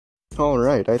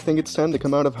Alright, I think it's time to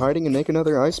come out of hiding and make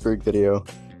another Iceberg video,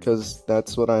 because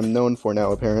that's what I'm known for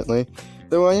now apparently,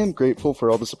 though I am grateful for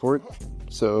all the support,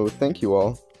 so thank you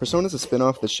all. Persona is a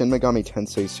spin-off of the Shin Megami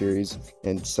Tensei series,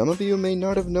 and some of you may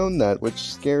not have known that,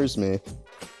 which scares me.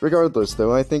 Regardless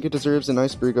though, I think it deserves an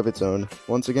iceberg of its own.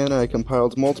 Once again, I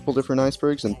compiled multiple different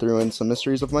icebergs and threw in some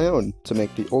mysteries of my own to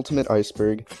make the ultimate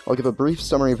iceberg. I'll give a brief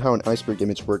summary of how an iceberg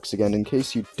image works again in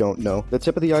case you don't know. The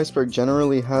tip of the iceberg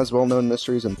generally has well-known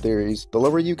mysteries and theories. The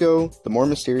lower you go, the more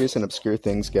mysterious and obscure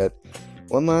things get.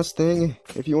 One last thing,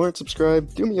 if you aren't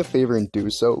subscribed, do me a favor and do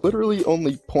so. Literally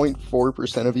only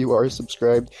 0.4% of you are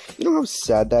subscribed. You know how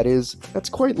sad that is? That's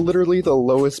quite literally the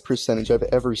lowest percentage I've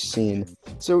ever seen.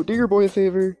 So do your boy a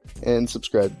favor and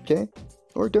subscribe, okay?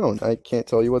 Or don't, I can't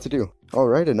tell you what to do.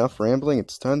 Alright, enough rambling,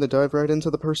 it's time to dive right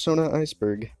into the Persona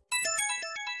Iceberg.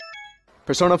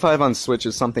 Persona 5 on Switch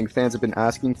is something fans have been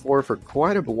asking for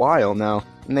quite a while now,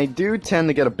 and they do tend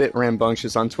to get a bit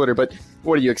rambunctious on Twitter, but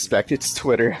what do you expect? It's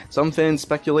Twitter. Some fans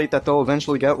speculate that they'll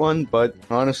eventually get one, but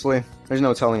honestly, there's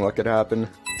no telling what could happen.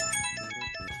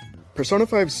 Persona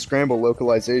 5's Scramble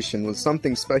localization was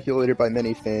something speculated by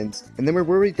many fans, and they were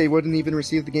worried they wouldn't even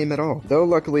receive the game at all. Though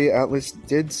luckily, Atlus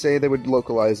did say they would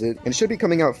localize it, and should be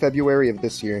coming out February of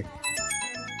this year.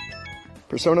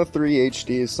 Persona 3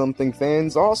 HD is something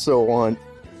fans also want,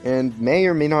 and may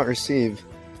or may not receive.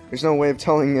 There's no way of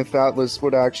telling if Atlus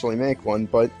would actually make one,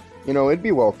 but, you know, it'd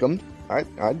be welcomed.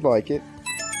 I'd like it.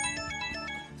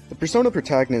 The Persona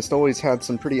protagonist always had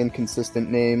some pretty inconsistent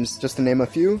names. Just to name a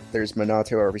few, there's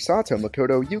Minato Arisato,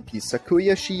 Makoto Yuki,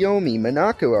 Sakuya Shiomi,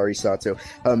 Manako Arisato,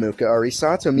 Hamuka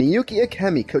Arisato, Miyuki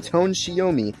Akemi, Kotone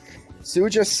Shiomi,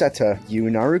 Suja Seta, Yu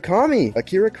Narukami,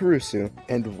 Akira Kurusu,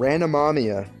 and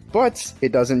Ranamamiya. But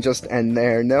it doesn't just end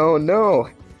there, no!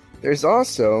 There's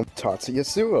also Tatsuya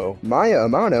Suo, Maya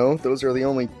Amano, those are the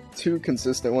only two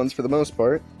consistent ones for the most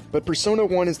part, but Persona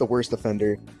 1 is the worst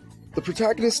offender. The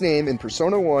protagonist's name in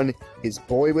Persona 1 is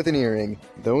Boy with an Earring,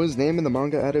 though his name in the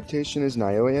manga adaptation is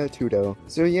Naoya Tudo.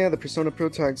 So yeah, the Persona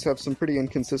protags have some pretty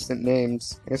inconsistent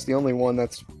names. I guess the only one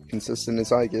that's consistent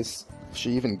is Aigis, if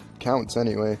she even counts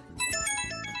anyway.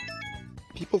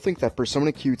 People think that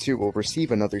Persona Q2 will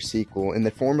receive another sequel in the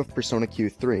form of Persona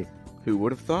Q3. Who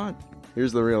would have thought?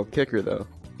 Here's the real kicker though.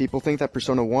 People think that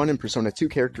Persona 1 and Persona 2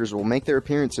 characters will make their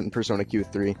appearance in Persona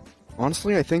Q3.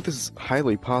 Honestly, I think this is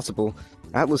highly possible.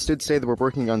 Atlus did say they were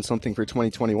working on something for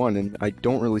 2021, and I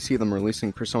don't really see them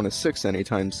releasing Persona 6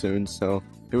 anytime soon, so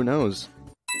who knows?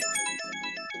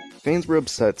 Fans were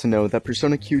upset to know that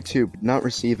Persona Q2 did not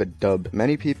receive a dub.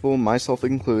 Many people, myself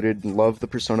included, love the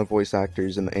Persona voice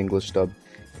actors in the English dub,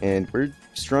 and we're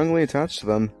strongly attached to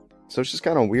them. So it's just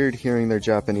kinda weird hearing their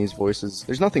Japanese voices.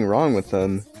 There's nothing wrong with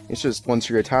them, it's just once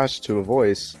you're attached to a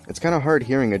voice, it's kinda hard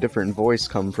hearing a different voice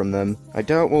come from them. I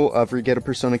doubt we'll ever get a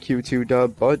Persona Q2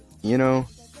 dub, but, you know,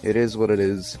 it is what it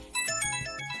is.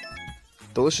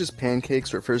 Delicious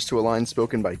Pancakes refers to a line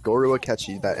spoken by Goro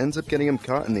Akechi that ends up getting him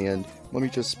caught in the end. Let me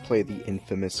just play the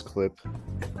infamous clip.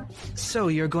 So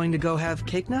you're going to go have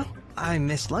cake now? I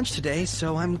missed lunch today,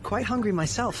 so I'm quite hungry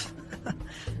myself.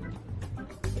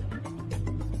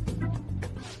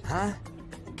 Huh?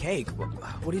 Cake?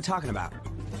 What are you talking about?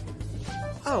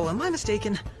 Oh, am I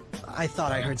mistaken? I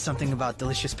thought I heard something about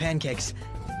delicious pancakes.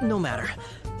 No matter.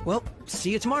 Well,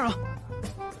 see you tomorrow.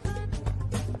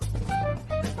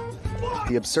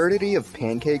 The absurdity of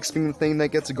pancakes being the thing that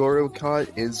gets Goro caught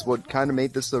is what kinda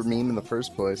made this a meme in the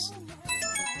first place.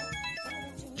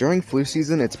 During flu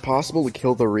season, it's possible to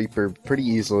kill the Reaper pretty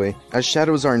easily, as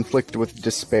shadows are inflicted with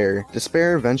despair.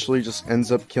 Despair eventually just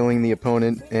ends up killing the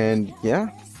opponent, and yeah,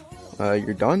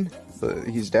 you're done.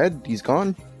 He's dead, he's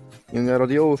gone. You don't gotta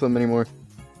deal with him anymore.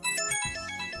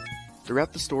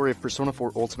 Throughout the story of Persona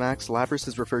 4 Ultimax, Lapras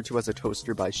is referred to as a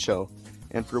toaster by Sho,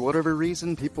 and for whatever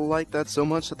reason, people liked that so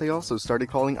much that they also started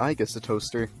calling Aigis a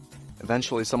toaster.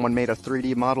 Eventually, someone made a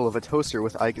 3D model of a toaster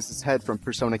with Aigis' head from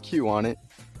Persona Q on it,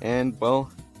 and,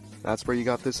 well, that's where you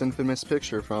got this infamous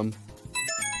picture from.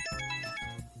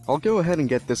 I'll go ahead and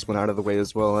get this one out of the way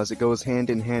as well, as it goes hand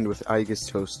in hand with Aigis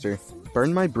Toaster.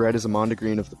 Burn My Bread is a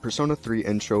mondegreen of the Persona 3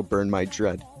 intro Burn My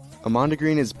Dread. A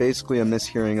mondegreen is basically a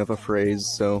mishearing of a phrase,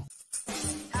 so...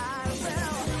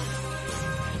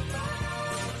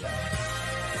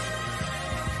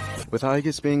 With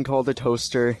Aigis being called a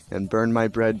toaster, and Burn My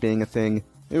Bread being a thing,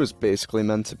 it was basically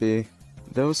meant to be.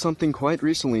 Though something quite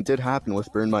recently did happen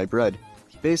with Burn My Bread.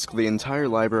 Basically, the entire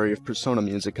library of Persona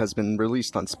music has been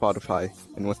released on Spotify,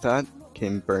 and with that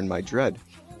came Burn My Dread.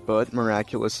 But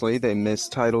miraculously, they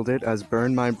mistitled it as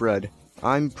Burn My Bread.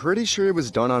 I'm pretty sure it was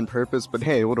done on purpose, but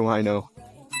hey, what do I know?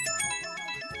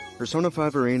 Persona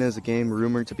 5 Arena is a game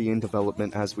rumored to be in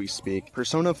development as we speak.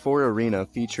 Persona 4 Arena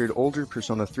featured older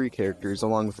Persona 3 characters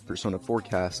along with the Persona 4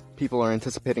 cast. People are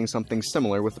anticipating something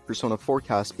similar with the Persona 4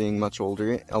 cast being much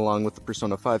older, along with the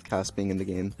Persona 5 cast being in the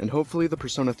game. And hopefully the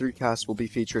Persona 3 cast will be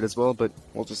featured as well, but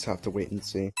we'll just have to wait and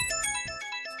see.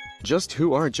 Just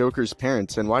who are Joker's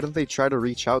parents, and why don't they try to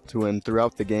reach out to him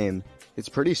throughout the game? It's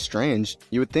pretty strange.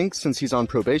 You would think since he's on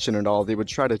probation and all, they would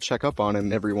try to check up on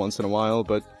him every once in a while,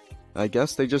 but I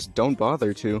guess they just don't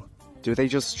bother to. Do they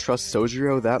just trust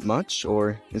Sojiro that much,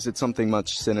 or is it something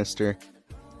much sinister?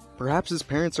 Perhaps his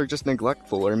parents are just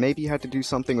neglectful, or maybe had to do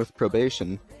something with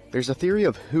probation. There's a theory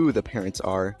of who the parents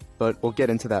are, but we'll get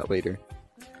into that later.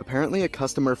 Apparently a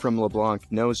customer from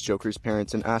LeBlanc knows Joker's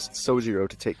parents and asked Sojiro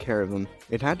to take care of him.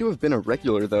 It had to have been a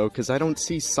regular though, cause I don't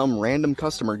see some random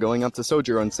customer going up to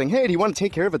Sojiro and saying, "Hey, do you want to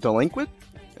take care of a delinquent?"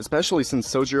 Especially since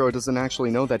Sojiro doesn't actually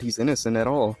know that he's innocent at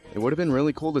all. It would have been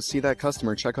really cool to see that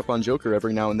customer check up on Joker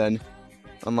every now and then,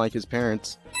 unlike his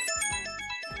parents.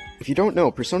 If you don't know,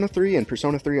 Persona 3 and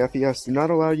Persona 3 FES do not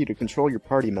allow you to control your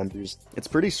party members. It's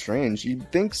pretty strange.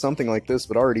 You'd think something like this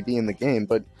would already be in the game,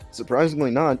 but surprisingly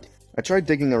not. I tried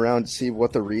digging around to see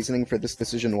what the reasoning for this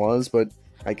decision was, but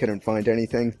I couldn't find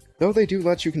anything. Though they do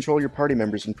let you control your party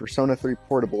members in Persona 3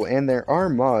 Portable, and there are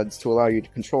mods to allow you to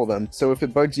control them, so if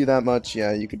it bugs you that much,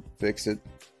 yeah, you could fix it.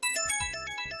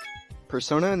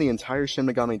 Persona and the entire Shin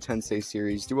Megami Tensei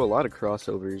series do a lot of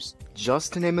crossovers.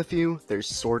 Just to name a few, there's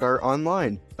Sword Art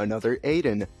Online, Another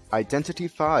Aiden, Identity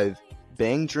 5,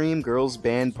 Bang Dream Girls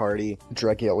Band Party,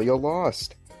 Dragalia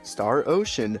Lost, Star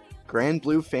Ocean, Grand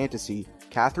Blue Fantasy,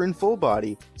 Catherine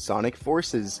Fullbody, Sonic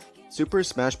Forces, Super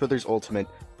Smash Bros. Ultimate,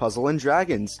 Puzzle and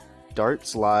Dragons,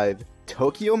 Darts Live,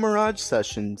 Tokyo Mirage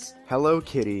Sessions, Hello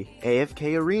Kitty,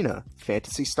 AFK Arena,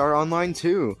 Phantasy Star Online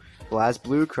 2,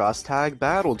 BlazBlue Cross Tag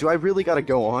Battle. Do I really gotta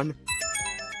go on?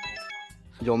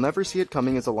 You'll Never See It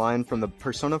Coming is a line from the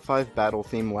Persona 5 battle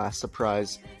theme Last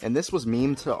Surprise, and this was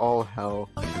memed to all hell.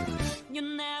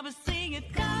 You'll never see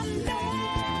it coming.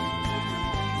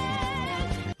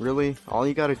 Really? All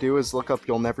you gotta do is look up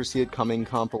You'll Never See It Coming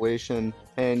compilation,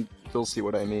 and you'll see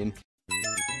what I mean.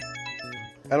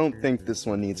 I don't think this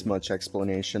one needs much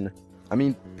explanation. I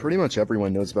mean, pretty much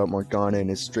everyone knows about Morgana and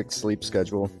his strict sleep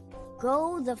schedule.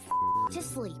 Go the f to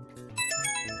sleep.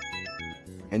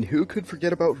 And who could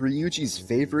forget about Ryuji's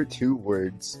favorite 2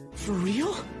 words? For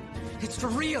real? It's for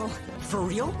real. For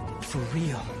real? For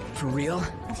real. For real?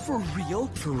 For real?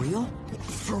 For real?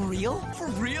 For real? For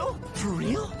real? For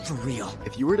real? For real?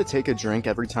 If you were to take a drink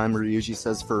every time Ryuji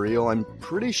says for real, I'm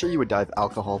pretty sure you would die of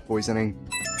alcohol poisoning.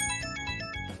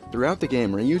 Throughout the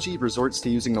game, Ryuji resorts to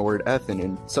using the word effin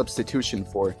in substitution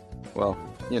for, well,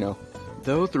 you know.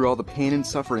 Though through all the pain and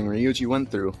suffering Ryuji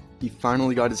went through, he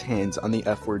finally got his hands on the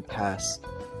F-word pass.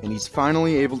 And he's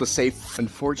finally able to say f.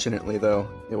 Unfortunately though,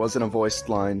 it wasn't a voiced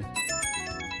line.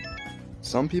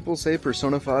 Some people say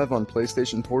Persona 5 on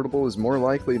PlayStation Portable is more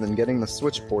likely than getting the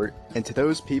Switch port, and to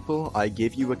those people, I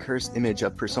give you a cursed image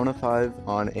of Persona 5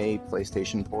 on a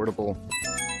PlayStation Portable.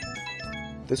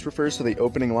 This refers to the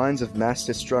opening lines of Mass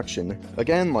Destruction.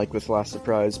 Again, like with Last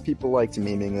Surprise, people liked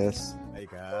memeing this.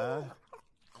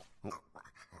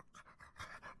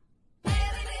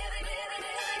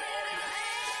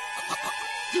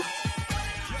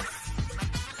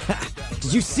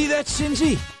 Did you see that,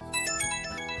 Shinji?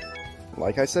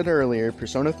 Like I said earlier,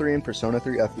 Persona 3 and Persona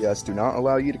 3 FES do not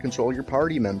allow you to control your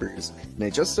party members, and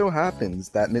it just so happens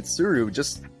that Mitsuru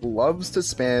just loves to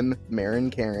spam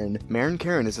Marin Karin. Marin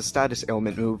Karin is a status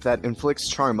ailment move that inflicts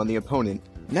charm on the opponent.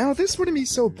 Now this wouldn't be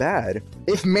so bad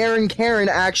if Marin Karin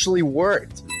actually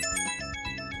worked!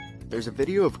 There's a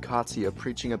video of Katsuya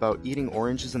preaching about eating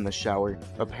oranges in the shower.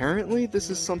 Apparently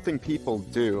this is something people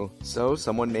do, so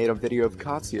someone made a video of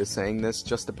Katsuya saying this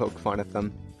just to poke fun at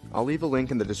them. I'll leave a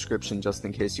link in the description just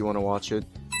in case you want to watch it.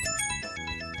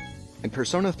 In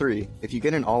Persona 3, if you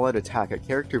get an all-out attack, a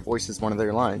character voices one of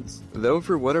their lines. Though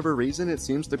for whatever reason it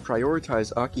seems to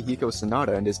prioritize Akihiko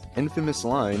Sanada and his infamous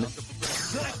line,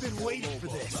 I've been waiting for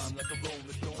this.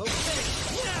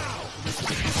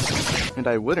 and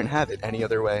I wouldn't have it any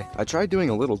other way. I tried doing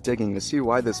a little digging to see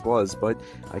why this was, but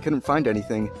I couldn't find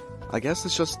anything. I guess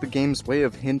it's just the game's way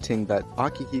of hinting that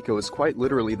Akihiko is quite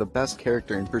literally the best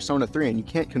character in Persona 3 and you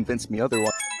can't convince me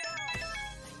otherwise.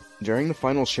 During the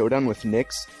final showdown with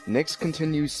Nyx, Nyx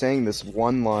continues saying this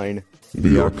one line.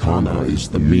 The Arcana is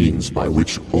the means by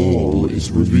which all is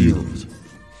revealed.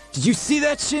 Did you see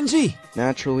that, Shinji?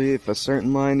 Naturally, if a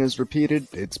certain line is repeated,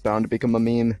 it's bound to become a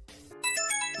meme.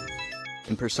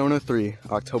 In Persona 3,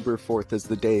 October 4th is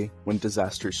the day when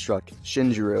disaster struck.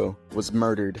 Shinjiro was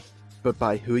murdered. But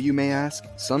by who, you may ask?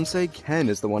 Some say Ken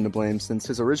is the one to blame since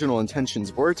his original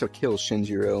intentions were to kill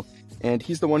Shinjiro, and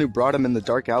he's the one who brought him in the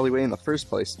dark alleyway in the first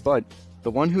place, but the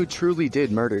one who truly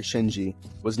did murder Shinji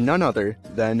was none other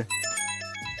than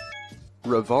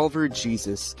Revolver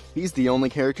Jesus. He's the only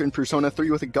character in Persona 3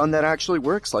 with a gun that actually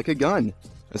works like a gun.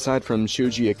 Aside from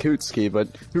Shuji Akutsuki, but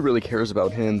who really cares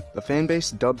about him? The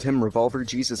fanbase dubbed him Revolver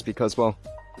Jesus because, well,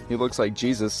 he looks like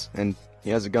Jesus, and he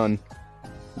has a gun.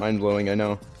 Mind-blowing, I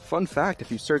know. Fun fact,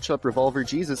 if you search up Revolver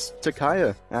Jesus,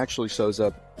 Takaya actually shows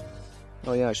up.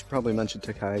 Oh yeah, I should probably mention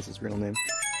Takaya is his real name.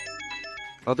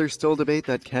 Others still debate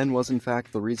that Ken was in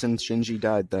fact the reason Shinji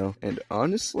died though, and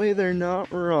honestly they're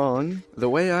not wrong. The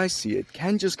way I see it,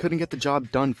 Ken just couldn't get the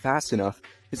job done fast enough.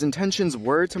 His intentions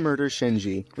were to murder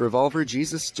Shinji. Revolver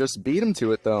Jesus just beat him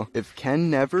to it though. If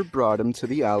Ken never brought him to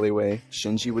the alleyway,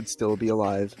 Shinji would still be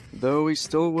alive. Though he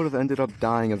still would have ended up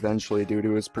dying eventually due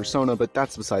to his persona, but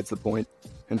that's besides the point.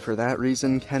 And for that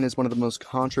reason, Ken is one of the most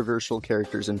controversial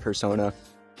characters in Persona.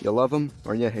 You love him,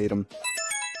 or you hate him.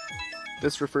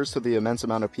 This refers to the immense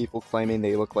amount of people claiming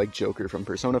they look like Joker from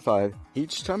Persona 5.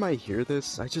 Each time I hear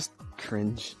this, I just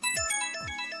cringe.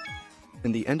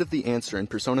 In the end of the answer in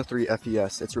Persona 3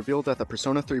 FES, it's revealed that the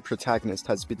Persona 3 protagonist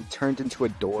has been turned into a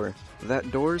door.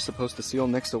 That door is supposed to seal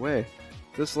Nyx away.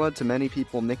 This led to many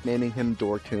people nicknaming him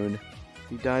Dorkun.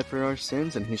 He died for our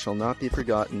sins and he shall not be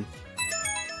forgotten.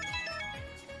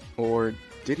 Or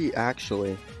did he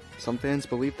actually? Some fans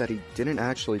believe that he didn't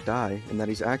actually die, and that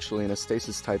he's actually in a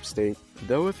stasis-type state.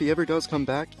 Though if he ever does come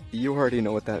back, you already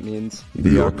know what that means.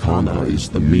 The Arcana is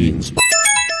the means.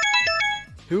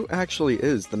 Who actually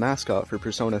is the mascot for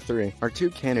Persona 3? Our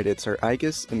two candidates are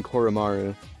Aigis and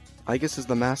Koromaru. Aigis is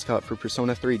the mascot for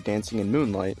Persona 3 Dancing in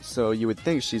Moonlight, so you would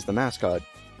think she's the mascot,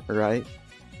 right?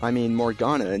 I mean,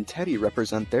 Morgana and Teddy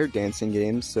represent their dancing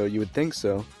games, so you would think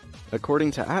so.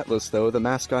 According to Atlas, though, the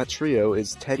mascot trio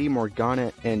is Teddy,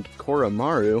 Morgana, and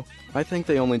Koromaru. I think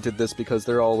they only did this because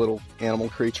they're all little animal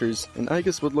creatures, and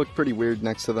Aigis would look pretty weird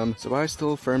next to them, so I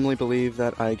still firmly believe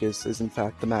that Aigis is in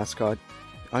fact the mascot.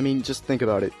 I mean, just think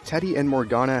about it. Teddy and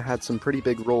Morgana had some pretty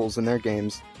big roles in their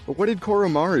games, but what did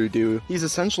Koromaru do? He's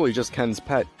essentially just Ken's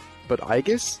pet. But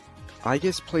Aigis?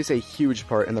 Aigis plays a huge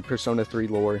part in the Persona 3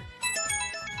 lore.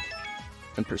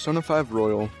 In Persona 5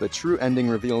 Royal, the true ending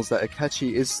reveals that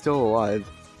Akechi is still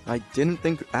alive. I didn't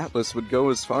think Atlas would go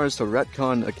as far as to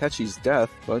retcon Akechi's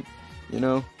death, but, you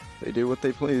know, they do what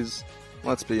they please.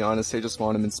 Let's be honest, they just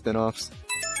want him in spin-offs.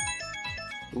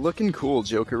 Lookin' cool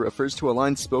Joker refers to a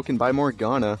line spoken by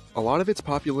Morgana. A lot of its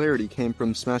popularity came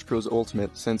from Smash Bros.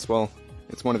 Ultimate, since, well,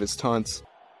 it's one of his taunts.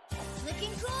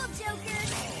 Looking cool, Joker!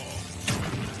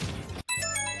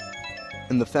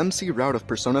 In the FEMC route of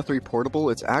Persona 3 Portable,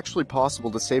 it's actually possible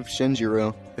to save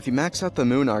Shinjiro. If you max out the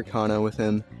Moon Arcana with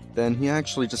him, then he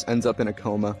actually just ends up in a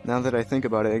coma. Now that I think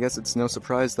about it, I guess it's no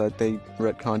surprise that they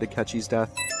retconned Akechi's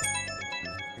death.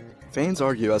 Fans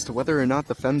argue as to whether or not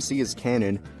the FEMC is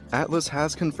canon. Atlas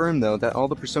has confirmed, though, that all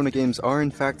the Persona games are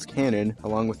in fact canon,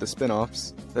 along with the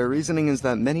spin-offs. Their reasoning is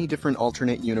that many different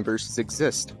alternate universes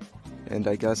exist, and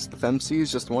I guess the FEMC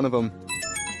is just one of them.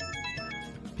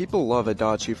 People love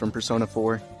Adachi from Persona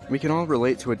 4. We can all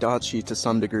relate to Adachi to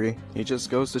some degree. He just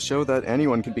goes to show that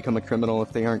anyone can become a criminal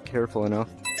if they aren't careful enough.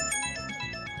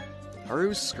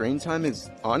 Haru's screen time is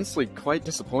honestly quite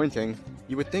disappointing.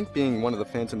 You would think being one of the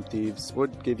Phantom Thieves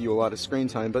would give you a lot of screen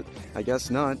time, but I guess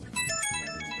not.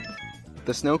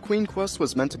 The Snow Queen quest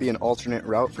was meant to be an alternate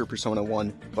route for Persona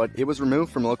 1, but it was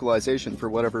removed from localization for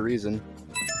whatever reason.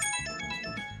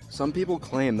 Some people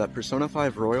claim that Persona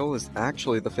 5 Royal is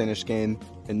actually the finished game,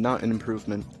 and not an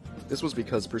improvement. This was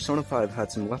because Persona 5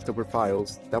 had some leftover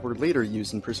files that were later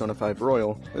used in Persona 5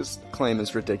 Royal. This claim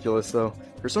is ridiculous though.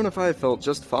 Persona 5 felt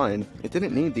just fine. It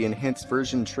didn't need the enhanced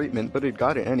version treatment, but it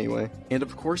got it anyway. And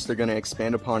of course they're gonna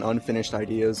expand upon unfinished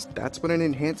ideas. That's what an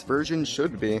enhanced version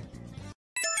should be.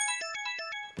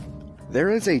 There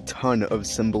is a ton of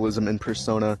symbolism in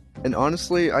Persona, and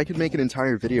honestly, I could make an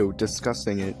entire video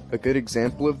discussing it. A good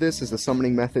example of this is the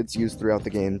summoning methods used throughout the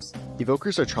games.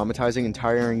 Evokers are traumatizing and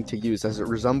tiring to use as it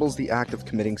resembles the act of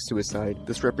committing suicide.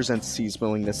 This represents C's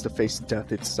willingness to face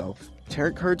death itself.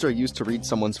 Tarot cards are used to read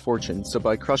someone's fortune, so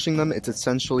by crushing them, it's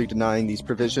essentially denying these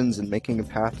provisions and making a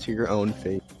path to your own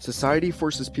fate. Society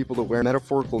forces people to wear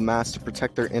metaphorical masks to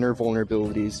protect their inner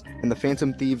vulnerabilities, and the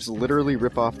Phantom Thieves literally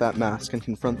rip off that mask and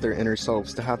confront their inner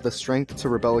selves to have the strength to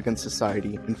rebel against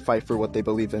society and fight for what they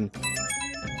believe in.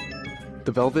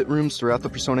 The Velvet Rooms throughout the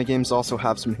Persona games also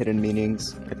have some hidden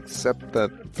meanings, except the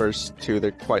first two,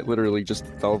 they're quite literally just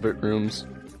Velvet Rooms.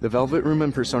 The Velvet Room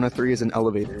in Persona 3 is an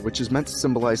elevator, which is meant to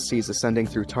symbolize seas ascending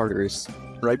through Tartarus.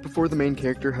 Right before the main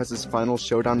character has his final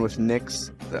showdown with Nyx,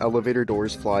 the elevator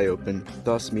doors fly open,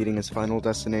 thus meeting his final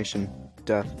destination,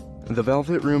 death. The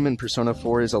Velvet Room in Persona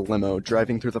 4 is a limo,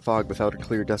 driving through the fog without a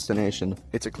clear destination.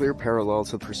 It's a clear parallel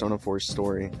to Persona 4's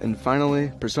story. And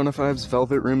finally, Persona 5's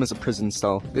Velvet Room is a prison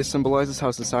cell. This symbolizes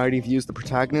how society views the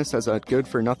protagonist as a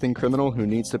good-for-nothing criminal who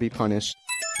needs to be punished.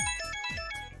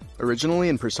 Originally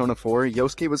in Persona 4,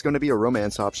 Yosuke was going to be a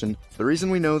romance option. The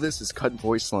reason we know this is cut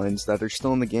voice lines that are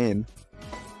still in the game,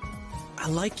 I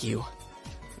like you.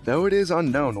 though it is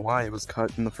unknown why it was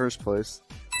cut in the first place.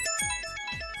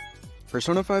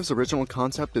 Persona 5's original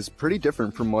concept is pretty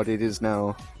different from what it is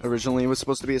now. Originally, it was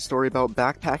supposed to be a story about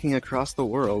backpacking across the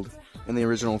world, and the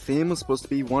original theme was supposed to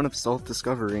be one of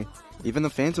self-discovery. Even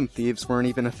the Phantom Thieves weren't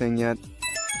even a thing yet.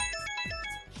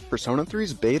 Persona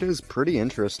 3's beta is pretty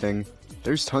interesting.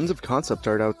 There's tons of concept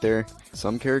art out there.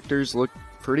 Some characters look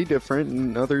pretty different,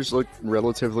 and others look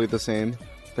relatively the same.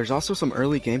 There's also some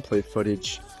early gameplay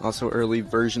footage, also early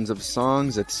versions of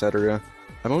songs, etc.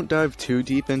 I won't dive too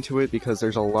deep into it because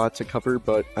there's a lot to cover,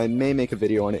 but I may make a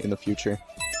video on it in the future.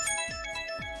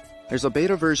 There's a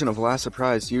beta version of Last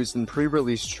Surprise used in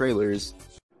pre-release trailers.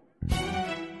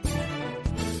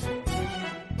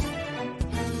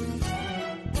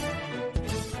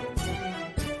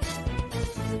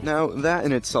 Now, that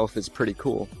in itself is pretty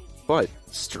cool. But,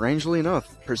 strangely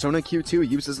enough, Persona Q2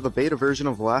 uses the beta version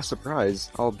of Last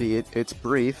Surprise, albeit it's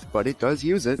brief, but it does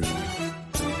use it.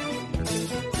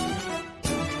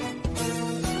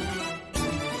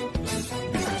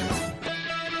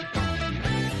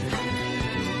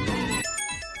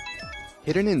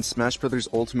 Hidden in Smash Bros.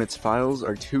 Ultimate's files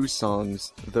are two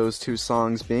songs, those two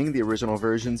songs being the original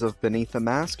versions of Beneath the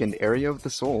Mask and Area of the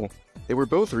Soul. They were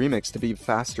both remixed to be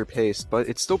faster paced, but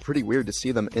it's still pretty weird to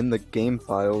see them in the game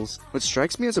files. What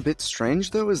strikes me as a bit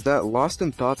strange though is that Lost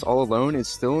in Thoughts All Alone is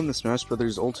still in the Smash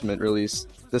Bros. Ultimate release,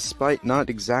 despite not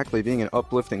exactly being an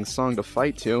uplifting song to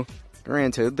fight to.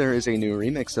 Granted, there is a new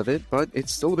remix of it, but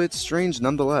it's still a bit strange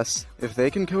nonetheless. If they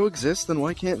can coexist, then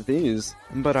why can't these?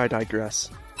 But I digress.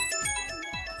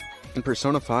 In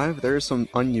Persona 5, there are some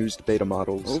unused beta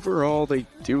models. Overall, they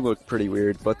do look pretty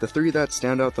weird, but the three that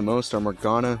stand out the most are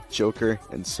Morgana, Joker,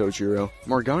 and Sojiro.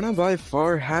 Morgana by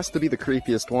far has to be the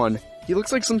creepiest one. He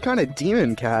looks like some kind of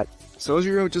demon cat.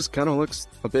 Sojiro just kinda looks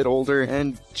a bit older,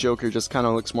 and Joker just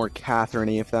kinda looks more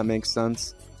Catherine-y, if that makes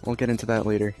sense. We'll get into that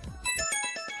later.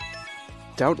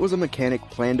 Doubt was a mechanic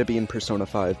planned to be in Persona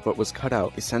 5, but was cut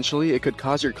out. Essentially, it could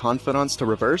cause your confidants to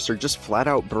reverse or just flat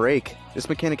out break. This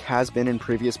mechanic has been in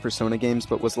previous Persona games,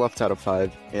 but was left out of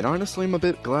 5. And honestly, I'm a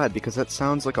bit glad, because that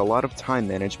sounds like a lot of time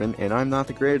management, and I'm not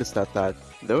the greatest at that.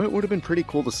 Though it would have been pretty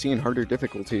cool to see in harder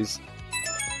difficulties.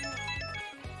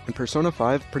 In Persona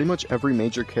 5, pretty much every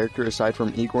major character aside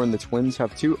from Igor and the twins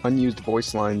have two unused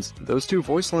voice lines. Those two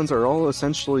voice lines are all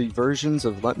essentially versions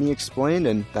of Let Me Explain,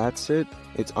 and that's it.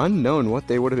 It's unknown what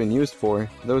they would have been used for,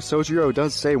 though Sojiro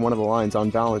does say one of the lines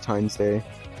on Valentine's Day.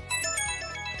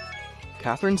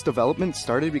 Catherine's development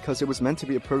started because it was meant to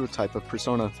be a prototype of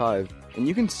Persona 5, and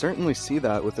you can certainly see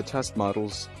that with the test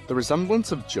models. The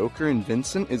resemblance of Joker and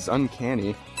Vincent is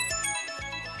uncanny.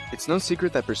 It's no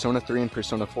secret that Persona 3 and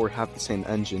Persona 4 have the same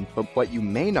engine, but what you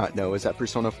may not know is that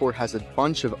Persona 4 has a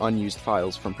bunch of unused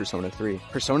files from Persona 3.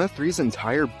 Persona 3's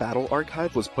entire battle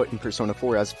archive was put in Persona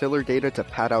 4 as filler data to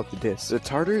pad out the disc. The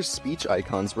Tartarus speech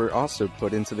icons were also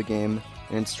put into the game,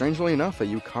 and strangely enough, a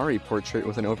Yukari portrait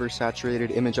with an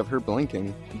oversaturated image of her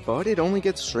blinking. But it only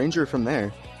gets stranger from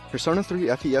there. Persona 3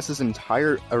 FES's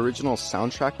entire original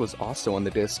soundtrack was also on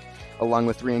the disc, along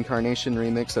with Reincarnation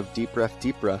remix of Deep Breath,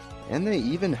 Deep Breath. And they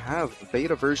even have a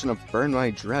beta version of Burn My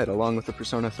Dread along with the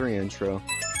Persona 3 intro.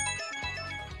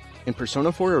 In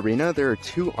Persona 4 Arena, there are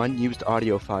two unused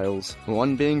audio files,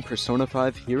 one being Persona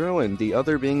 5 Hero and the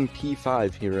other being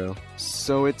P5 Hero.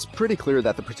 So it's pretty clear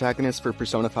that the protagonist for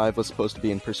Persona 5 was supposed to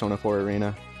be in Persona 4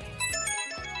 Arena.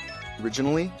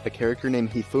 Originally, a character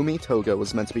named Hifumi Toga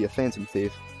was meant to be a Phantom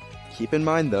Thief. Keep in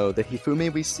mind though, the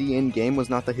Hifumi we see in-game was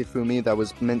not the Hifumi that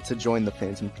was meant to join the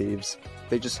Phantom Thieves.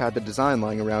 They just had the design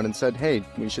lying around and said, hey,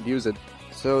 we should use it.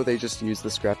 So they just used the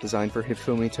scrap design for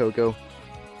Hifumi Togo.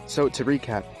 So to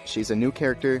recap, she's a new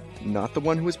character, not the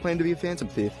one who was planned to be a Phantom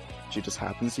Thief. She just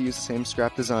happens to use the same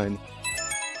scrap design.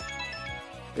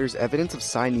 There's evidence of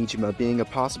Sai Nijima being a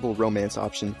possible romance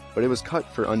option, but it was cut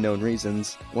for unknown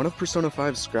reasons. One of Persona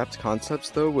 5's scrapped concepts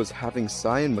though was having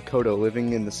Sai and Makoto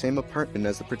living in the same apartment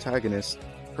as the protagonist.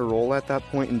 Her role at that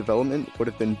point in development would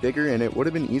have been bigger, and it would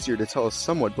have been easier to tell a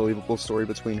somewhat believable story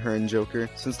between her and Joker,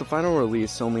 since the final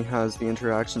release only has the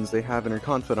interactions they have in her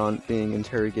confidant being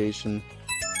interrogation.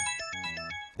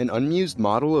 An unused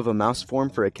model of a mouse form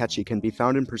for Akechi can be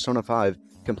found in Persona 5,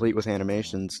 complete with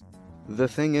animations. The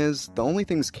thing is, the only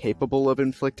things capable of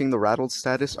inflicting the rattled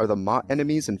status are the Mott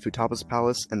enemies in Futaba's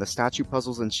palace and the statue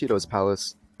puzzles in Shido's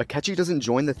palace. Akechi doesn't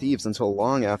join the thieves until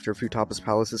long after Futaba's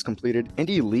palace is completed, and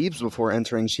he leaves before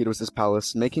entering Shido's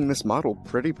palace, making this model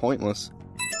pretty pointless.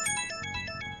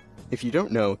 If you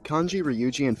don't know, Kanji,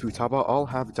 Ryuji, and Futaba all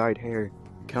have dyed hair.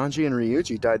 Kanji and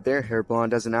Ryuji dyed their hair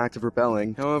blonde as an act of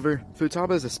rebelling, however,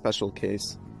 Futaba is a special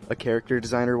case. A character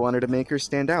designer wanted to make her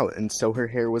stand out, and so her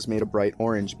hair was made a bright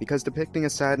orange, because depicting a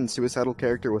sad and suicidal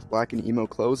character with black and emo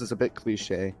clothes is a bit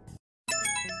cliché.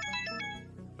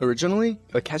 Originally,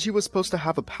 Akechi was supposed to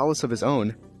have a palace of his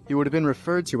own. He would have been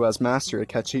referred to as Master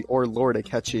Akechi or Lord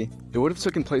Akechi. It would have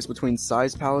taken place between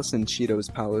Sai's palace and Shido's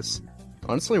palace.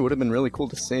 Honestly, it would have been really cool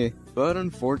to see, but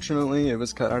unfortunately, it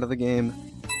was cut out of the game.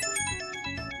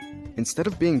 Instead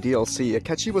of being DLC,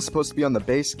 Akechi was supposed to be on the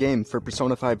base game for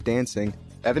Persona 5 Dancing.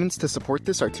 Evidence to support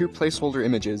this are two placeholder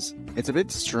images. It's a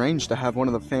bit strange to have one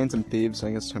of the Phantom Thieves,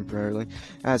 I guess temporarily,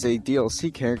 as a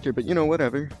DLC character, but you know,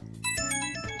 whatever.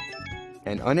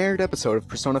 An unaired episode of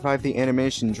Persona 5 The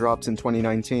Animation dropped in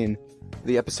 2019.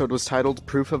 The episode was titled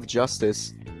Proof of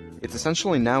Justice. It's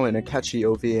essentially now an Akechi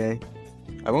OVA.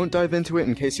 I won't dive into it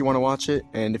in case you want to watch it,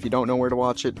 and if you don't know where to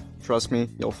watch it, trust me,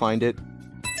 you'll find it.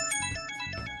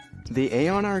 The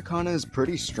Aeon Arcana is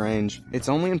pretty strange. It's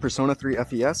only in Persona 3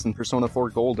 FES and Persona 4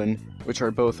 Golden, which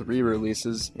are both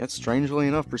re-releases, yet strangely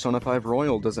enough Persona 5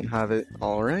 Royal doesn't have it.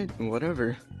 Alright,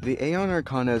 whatever. The Aeon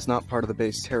Arcana is not part of the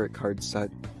base tarot card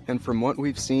set, and from what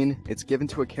we've seen, it's given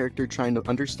to a character trying to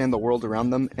understand the world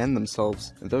around them and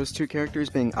themselves, those two characters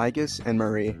being Aigis and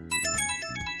Marin.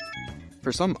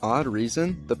 For some odd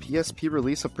reason, the PSP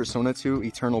release of Persona 2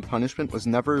 Eternal Punishment was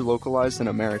never localized in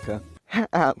America.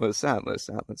 Atlas.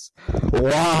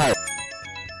 Why?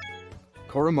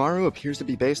 Koromaru appears to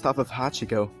be based off of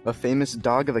Hachiko, a famous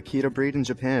dog of Akita breed in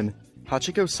Japan.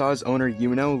 Hachiko saw his owner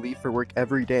Yuno leave for work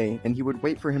every day, and he would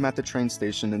wait for him at the train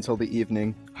station until the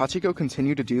evening. Hachiko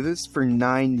continued to do this for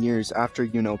 9 years after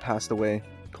Yuno passed away.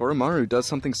 Koromaru does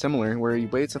something similar, where he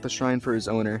waits at the shrine for his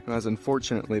owner, who has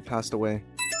unfortunately passed away.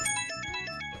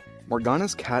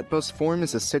 Morgana's cat bus form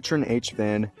is a Citroen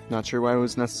H-van. Not sure why it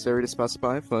was necessary to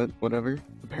specify, but whatever.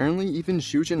 Apparently, even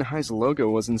Shujin Hai's logo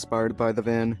was inspired by the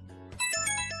van.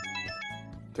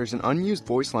 There's an unused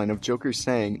voice line of Joker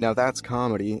saying, "Now that's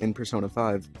comedy," in Persona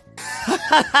 5.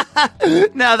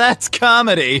 Now that's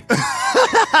comedy!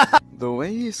 The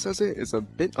way he says it is a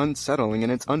bit unsettling,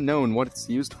 and it's unknown what it's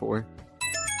used for.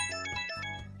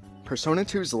 Persona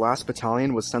 2's Last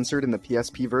Battalion was censored in the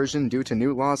PSP version due to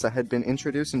new laws that had been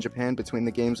introduced in Japan between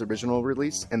the game's original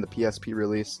release and the PSP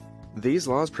release. These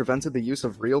laws prevented the use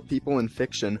of real people in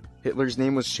fiction. Hitler's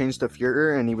name was changed to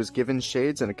Führer, and he was given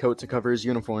shades and a coat to cover his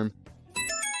uniform.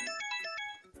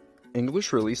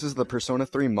 English releases of the Persona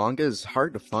 3 manga is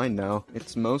hard to find now.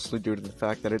 It's mostly due to the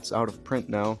fact that it's out of print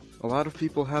now. A lot of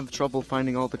people have trouble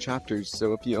finding all the chapters,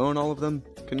 so if you own all of them,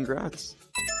 congrats.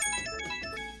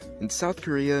 In South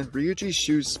Korea, Ryuji's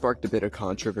shoes sparked a bit of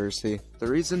controversy. The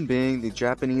reason being the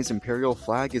Japanese imperial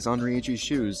flag is on Ryuji's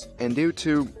shoes, and due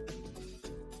to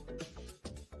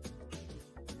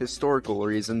historical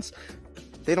reasons,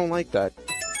 they don't like that.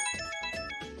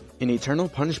 In Eternal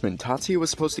Punishment, Tatsuya was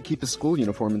supposed to keep his school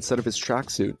uniform instead of his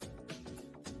tracksuit.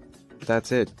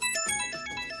 That's it.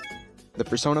 The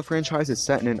Persona franchise is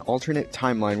set in an alternate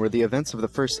timeline where the events of the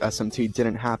first SMT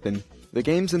didn't happen. The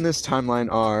games in this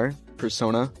timeline are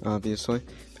Persona, obviously,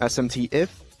 SMT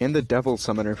If, and the Devil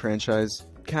Summoner franchise.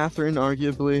 Catherine,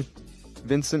 arguably.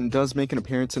 Vincent does make an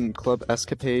appearance in Club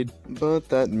Escapade, but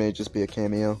that may just be a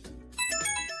cameo.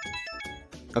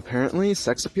 Apparently,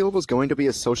 sex appeal was going to be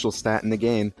a social stat in the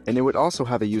game, and it would also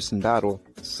have a use in battle,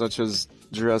 such as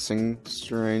dressing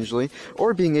strangely,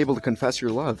 or being able to confess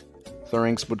your love. The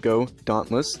ranks would go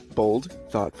Dauntless, Bold,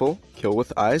 Thoughtful, Kill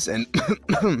with Eyes, and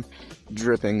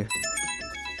Dripping.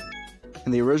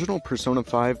 In the original Persona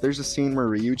 5, there's a scene where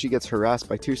Ryuji gets harassed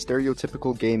by two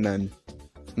stereotypical gay men.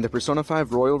 In the Persona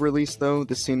 5 Royal release, though,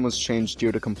 the scene was changed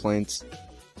due to complaints.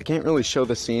 I can't really show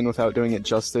the scene without doing it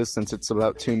justice since it's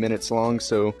about 2 minutes long,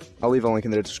 so I'll leave a link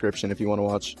in the description if you want to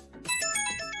watch.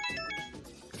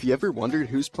 If you ever wondered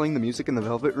who's playing the music in the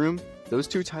Velvet Room, those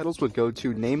two titles would go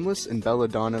to Nameless and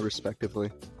Belladonna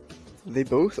respectively. They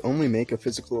both only make a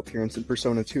physical appearance in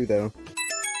Persona 2 though.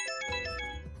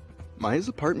 Maya's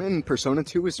apartment in Persona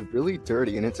 2 is really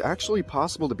dirty, and it's actually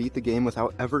possible to beat the game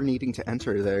without ever needing to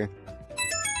enter there.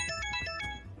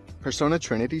 Persona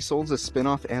Trinity Soul is a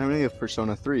spin-off anime of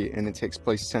Persona 3, and it takes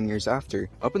place 10 years after.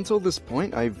 Up until this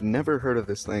point, I've never heard of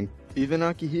this thing. Even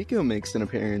Akihiko makes an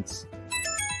appearance.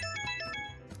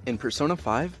 In Persona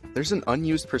 5, there's an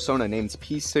unused persona named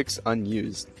P6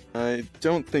 Unused. I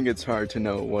don't think it's hard to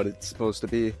know what it's supposed to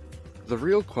be. The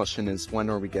real question is, when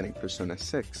are we getting Persona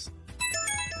 6?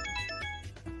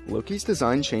 Loki's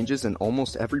design changes in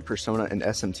almost every Persona and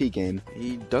SMT game.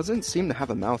 He doesn't seem to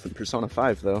have a mouth in Persona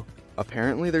 5 though.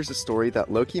 Apparently there's a story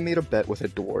that Loki made a bet with a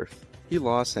dwarf. He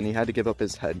lost and he had to give up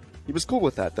his head. He was cool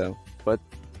with that though, but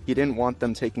he didn't want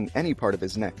them taking any part of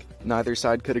his neck. Neither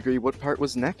side could agree what part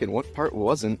was neck and what part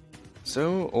wasn't.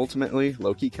 So ultimately,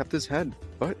 Loki kept his head,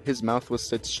 but his mouth was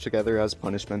stitched together as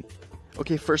punishment.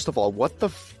 Okay, first of all, what the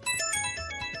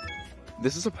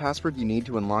This is a password you need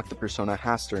to unlock the Persona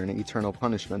Haster in Eternal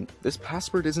Punishment. This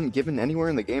password isn't given anywhere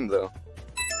in the game though.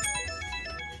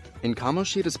 In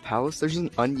Kamoshida's palace, there's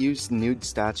an unused nude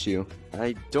statue.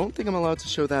 I don't think I'm allowed to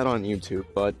show that on YouTube,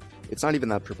 but it's not even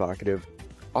that provocative.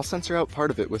 I'll censor out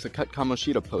part of it with a cut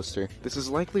Kamoshida poster. This is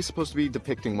likely supposed to be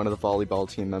depicting one of the volleyball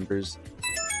team members.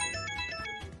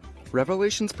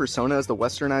 Revelations Persona is the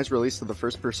westernized release of the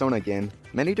first Persona game.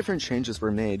 Many different changes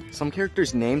were made. Some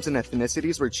characters' names and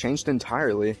ethnicities were changed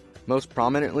entirely. Most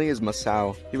prominently is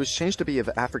Masao. He was changed to be of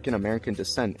African American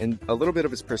descent, and a little bit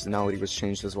of his personality was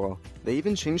changed as well. They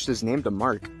even changed his name to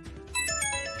Mark.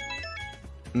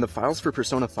 In the files for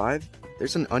Persona 5,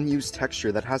 there's an unused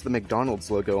texture that has the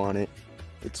McDonald's logo on it.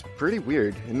 It's pretty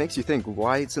weird. It makes you think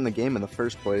why it's in the game in the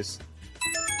first place.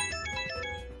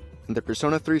 In the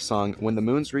Persona 3 song, When the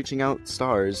Moon's Reaching Out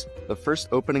Stars, the first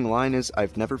opening line is,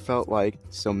 I've never felt like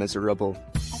so miserable.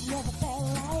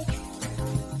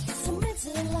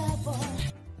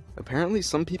 Apparently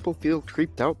some people feel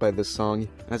creeped out by this song,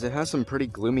 as it has some pretty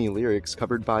gloomy lyrics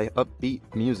covered by upbeat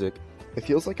music. It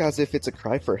feels like as if it's a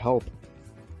cry for help.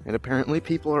 And apparently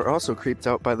people are also creeped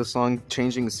out by the song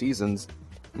Changing Seasons,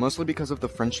 mostly because of the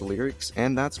French lyrics,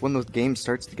 and that's when the game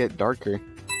starts to get darker.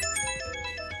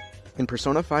 In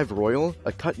Persona 5 Royal,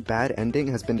 a cut bad ending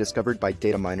has been discovered by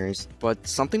data miners, but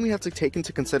something we have to take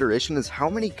into consideration is how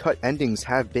many cut endings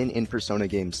have been in Persona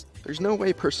games. There's no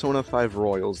way Persona 5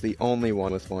 Royal's the only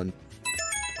one with one.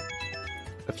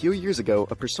 A few years ago,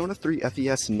 a Persona 3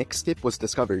 FES Nyx Skip was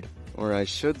discovered. Or I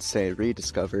should say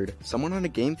rediscovered. Someone on a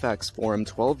GameFAQs forum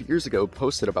 12 years ago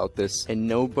posted about this, and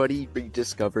nobody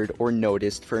rediscovered or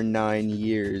noticed for 9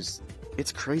 years.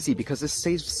 It's crazy because this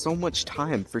saves so much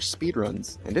time for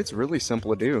speedruns, and it's really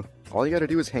simple to do. All you gotta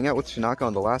do is hang out with Shinaka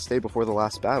on the last day before the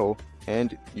last battle,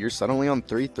 and you're suddenly on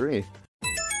 3-3.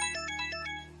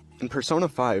 In Persona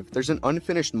 5, there's an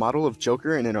unfinished model of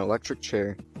Joker in an electric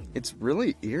chair. It's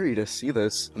really eerie to see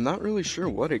this. I'm not really sure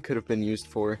what it could have been used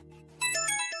for.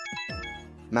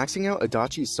 Maxing out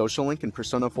Adachi's social link in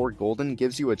Persona 4 Golden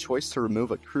gives you a choice to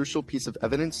remove a crucial piece of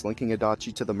evidence linking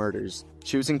Adachi to the murders.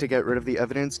 Choosing to get rid of the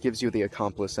evidence gives you the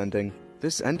accomplice ending.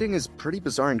 This ending is pretty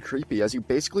bizarre and creepy as you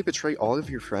basically betray all of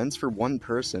your friends for one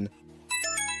person.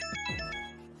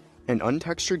 An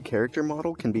untextured character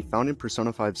model can be found in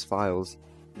Persona 5's files.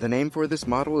 The name for this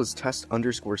model is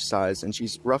test_size, and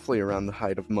she's roughly around the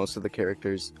height of most of the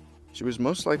characters. She was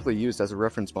most likely used as a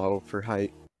reference model for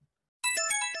height.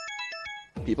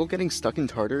 People getting stuck in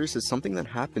Tartarus is something that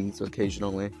happens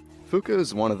occasionally. Fuka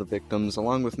is one of the victims,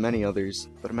 along with many others,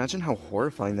 but imagine how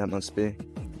horrifying that must be.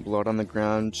 Blood on the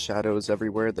ground, shadows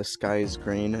everywhere, the sky is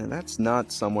green. That's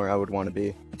not somewhere I would want to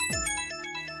be.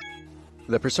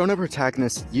 The Persona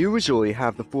protagonists usually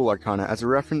have the Fool Arcana as a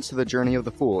reference to the journey of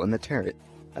the Fool and the Tarot.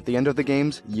 At the end of the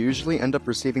games, you usually end up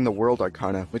receiving the World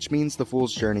Arcana, which means the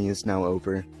Fool's journey is now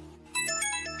over.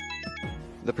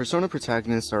 The Persona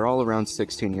protagonists are all around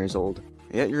 16 years old,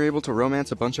 yet you're able to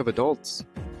romance a bunch of adults.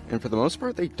 And for the most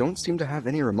part, they don't seem to have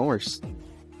any remorse.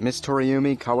 Miss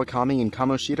Toriumi, Kawakami, and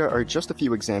Kamoshida are just a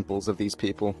few examples of these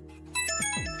people.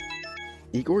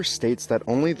 Igor states that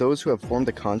only those who have formed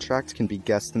a contract can be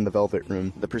guests in the Velvet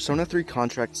Room. The Persona 3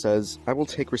 contract says, I will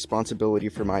take responsibility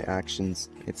for my actions.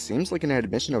 It seems like an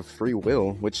admission of free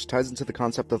will, which ties into the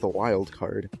concept of the wild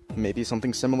card. Maybe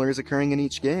something similar is occurring in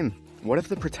each game. What if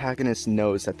the protagonist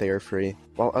knows that they are free,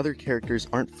 while other characters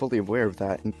aren't fully aware of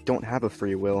that and don't have a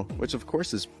free will, which of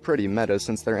course is pretty meta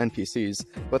since they're NPCs,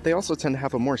 but they also tend to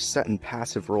have a more set and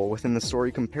passive role within the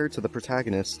story compared to the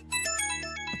protagonist.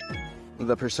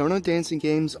 The Persona dancing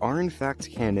games are in fact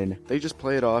canon. They just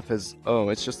play it off as, oh,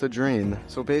 it's just a dream.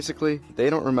 So basically, they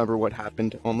don't remember what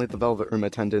happened, only the Velvet Room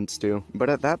attendants do.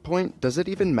 But at that point, does it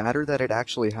even matter that it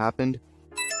actually happened?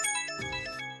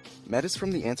 Metis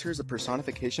from the Answer is a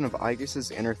personification of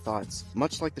Aegis's inner thoughts,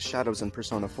 much like the shadows in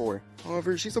Persona 4.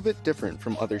 However, she's a bit different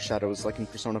from other shadows like in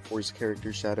Persona 4's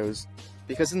character shadows,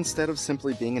 because instead of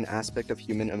simply being an aspect of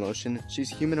human emotion, she's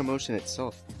human emotion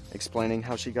itself, explaining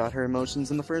how she got her emotions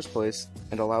in the first place,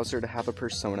 and allows her to have a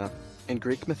persona. In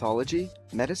Greek mythology,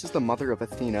 Metis is the mother of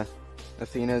Athena.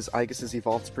 Athena is Aegis's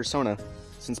evolved persona.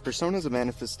 Since Persona is a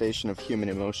manifestation of human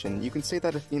emotion, you can say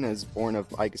that Athena is born of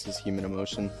Aegis's human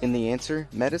emotion. In the answer,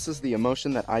 Metis is the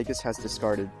emotion that Aegis has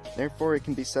discarded. Therefore, it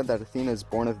can be said that Athena is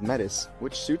born of Metis,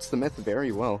 which suits the myth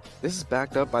very well. This is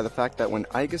backed up by the fact that when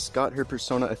Aegis got her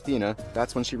persona Athena,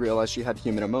 that's when she realized she had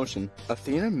human emotion.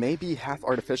 Athena may be half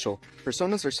artificial.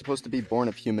 Personas are supposed to be born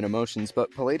of human emotions,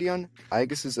 but Palladion,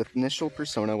 Aegis's initial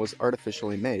persona, was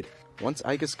artificially made. Once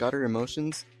Aegis got her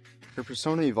emotions, her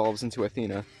persona evolves into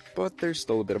Athena, but there's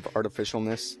still a bit of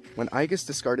artificialness. When Aegis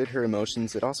discarded her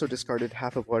emotions, it also discarded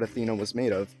half of what Athena was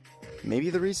made of. Maybe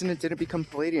the reason it didn't become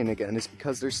Palladian again is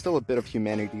because there's still a bit of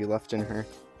humanity left in her.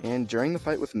 And during the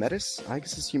fight with Metis,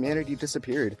 Aegis's humanity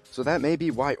disappeared, so that may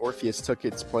be why Orpheus took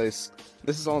its place.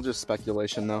 This is all just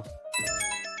speculation though.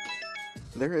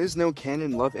 There is no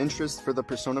canon love interest for the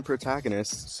Persona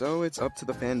protagonist, so it's up to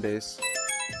the fanbase.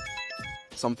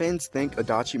 Some fans think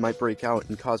Adachi might break out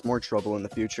and cause more trouble in the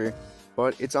future,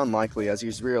 but it's unlikely as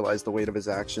he's realized the weight of his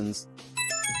actions.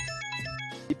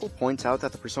 People point out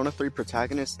that the Persona 3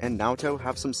 protagonist and Naoto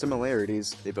have some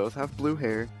similarities. They both have blue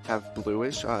hair, have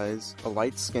bluish eyes, a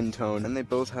light skin tone, and they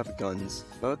both have guns,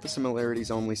 but the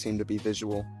similarities only seem to be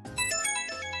visual.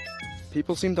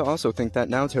 People seem to also think that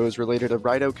Naoto is related to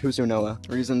Raido Kuzunoa,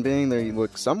 reason being they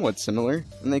look somewhat similar,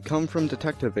 and they come from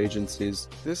detective agencies.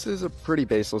 This is a pretty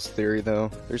baseless theory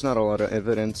though, there's not a lot of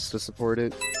evidence to support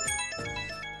it.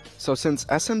 So since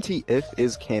SMT If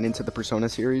is canon to the Persona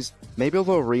series, maybe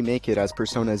they'll remake it as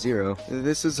Persona Zero.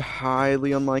 This is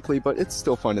highly unlikely, but it's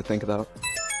still fun to think about.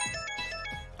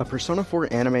 A Persona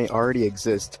 4 anime already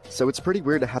exists, so it's pretty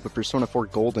weird to have a Persona 4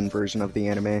 Golden version of the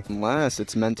anime, unless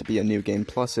it's meant to be a New Game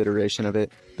Plus iteration of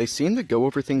it. They seem to go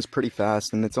over things pretty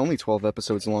fast, and it's only 12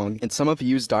 episodes long, and some of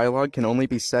Yu's dialogue can only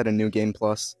be said in New Game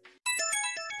Plus.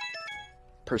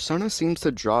 Persona seems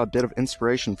to draw a bit of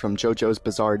inspiration from JoJo's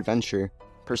Bizarre Adventure.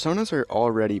 Personas are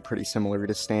already pretty similar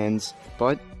to stands,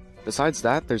 but besides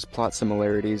that, there's plot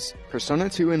similarities. Persona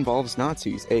 2 involves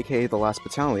Nazis, aka the Last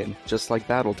Battalion, just like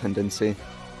Battle Tendency.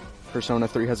 Persona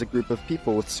 3 has a group of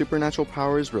people with supernatural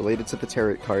powers related to the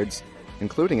tarot cards,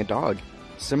 including a dog,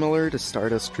 similar to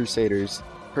Stardust Crusaders.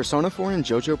 Persona 4 and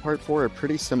JoJo Part 4 are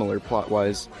pretty similar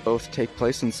plot-wise. Both take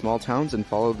place in small towns and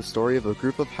follow the story of a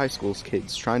group of high school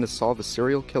kids trying to solve a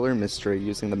serial killer mystery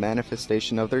using the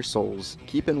manifestation of their souls.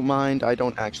 Keep in mind, I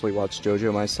don't actually watch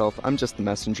JoJo myself, I'm just the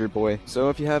messenger boy, so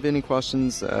if you have any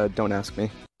questions, don't ask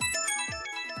me.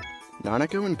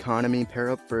 Nanako and Kanami pair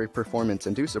up for a performance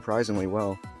and do surprisingly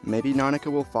well. Maybe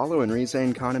Nanako will follow in Rise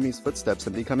and Kanami's footsteps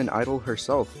and become an idol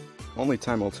herself. Only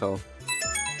time will tell.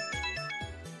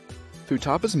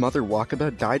 Futaba's mother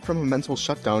Wakaba died from a mental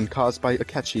shutdown caused by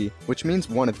Akechi, which means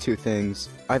one of two things.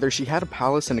 Either she had a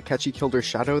palace and Akechi killed her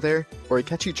shadow there, or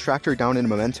Akechi tracked her down in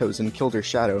Mementos and killed her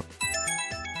shadow.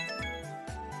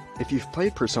 If you've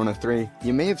played Persona 3,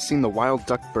 you may have seen the Wild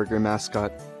Duck Burger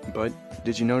mascot, but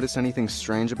did you notice anything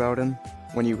strange about him?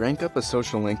 When you rank up a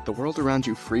social link, the world around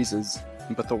you freezes,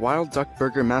 but the Wild Duck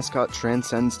Burger mascot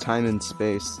transcends time and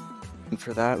space. And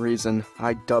for that reason,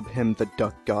 I dub him the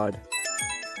Duck God.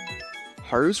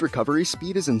 Haru's recovery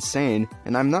speed is insane,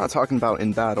 and I'm not talking about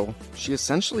in battle. She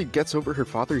essentially gets over her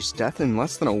father's death in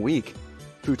less than a week.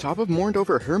 Futaba mourned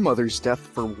over her mother's death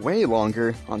for way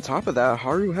longer. On top of that,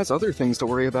 Haru has other things to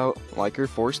worry about, like her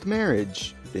forced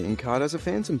marriage, being caught as a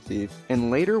phantom thief, and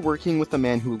later working with the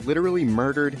man who literally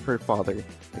murdered her father.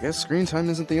 I guess screen time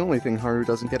isn't the only thing Haru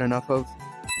doesn't get enough of.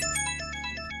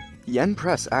 Yen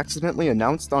Press accidentally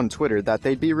announced on Twitter that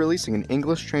they'd be releasing an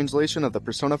English translation of the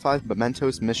Persona 5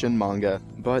 Mementos mission manga.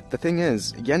 But the thing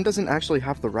is, Yen doesn't actually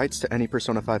have the rights to any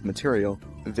Persona 5 material.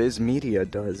 Viz Media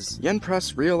does. Yen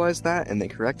Press realized that and they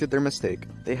corrected their mistake.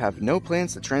 They have no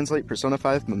plans to translate Persona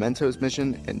 5 Mementos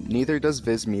mission, and neither does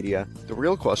Viz Media. The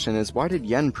real question is, why did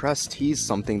Yen Press tease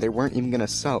something they weren't even gonna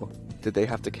sell? Did they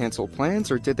have to cancel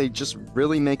plans, or did they just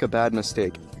really make a bad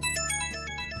mistake?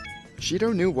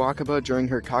 Shido knew Wakaba during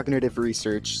her cognitive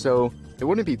research, so it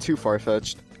wouldn't be too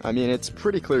far-fetched. I mean, it's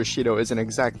pretty clear Shido isn't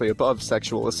exactly above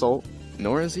sexual assault,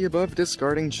 nor is he above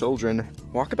discarding children.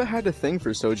 Wakaba had a thing for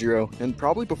Sojiro, and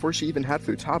probably before she even had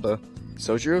Futaba.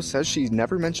 Sojiro says she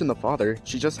never mentioned the father,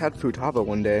 she just had Futaba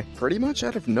one day, pretty much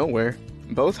out of nowhere.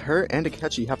 Both her and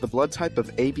Akechi have the blood type of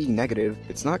AB negative.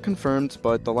 It's not confirmed,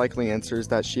 but the likely answer is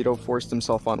that Shido forced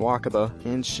himself on Wakaba,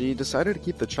 and she decided to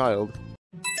keep the child.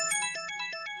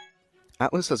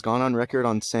 Atlus has gone on record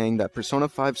on saying that Persona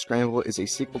 5 Scramble is a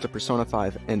sequel to Persona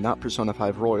 5 and not Persona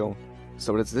 5 Royal.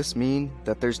 So does this mean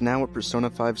that there's now a Persona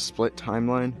 5 split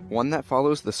timeline? One that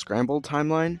follows the Scrambled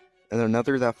timeline, and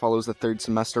another that follows the third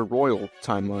semester Royal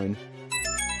timeline.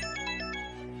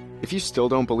 If you still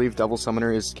don't believe Devil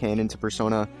Summoner is canon to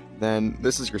Persona, then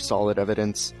this is your solid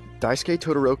evidence. Daisuke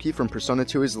Todoroki from Persona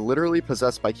 2 is literally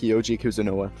possessed by Kyoji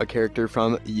Kuzunoa, a character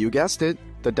from, you guessed it,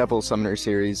 the Devil Summoner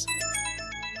series.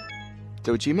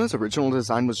 Dojima's original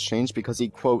design was changed because he,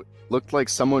 quote, looked like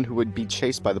someone who would be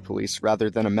chased by the police rather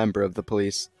than a member of the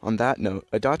police. On that note,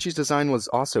 Adachi's design was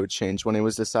also changed when it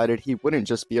was decided he wouldn't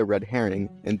just be a red herring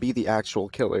and be the actual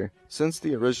killer, since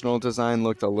the original design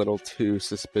looked a little too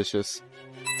suspicious.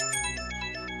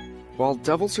 While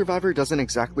Devil Survivor doesn't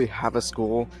exactly have a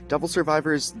school, Devil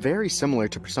Survivor is very similar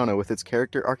to Persona with its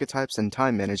character archetypes and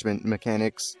time management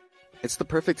mechanics. It's the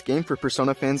perfect game for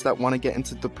Persona fans that want to get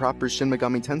into the proper Shin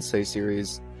Megami Tensei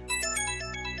series.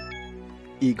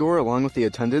 Igor, along with the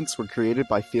attendants, were created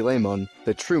by Philemon,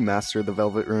 the true master of the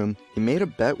Velvet Room. He made a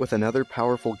bet with another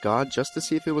powerful god just to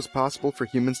see if it was possible for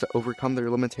humans to overcome their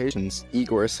limitations.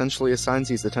 Igor essentially assigns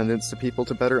these attendants to people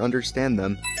to better understand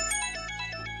them.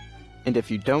 And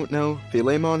if you don't know,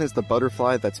 Philemon is the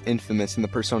butterfly that's infamous in the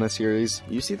Persona series.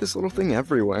 You see this little thing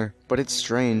everywhere. But it's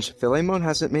strange, Philemon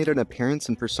hasn't made an appearance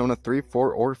in Persona 3,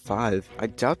 4, or 5. I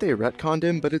doubt they retconned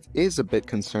him, but it is a bit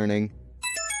concerning.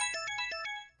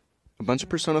 A bunch of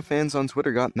Persona fans on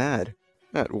Twitter got mad.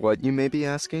 At what, you may be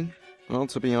asking? Well,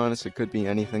 to be honest, it could be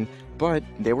anything. But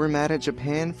they were mad at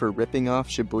Japan for ripping off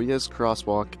Shibuya's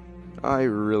crosswalk. I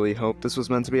really hope this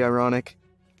was meant to be ironic.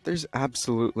 There's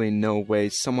absolutely no way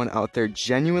someone out there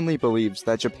genuinely believes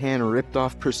that Japan ripped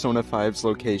off Persona 5's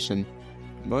location.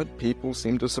 But people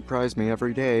seem to surprise me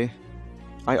every day.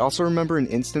 I also remember an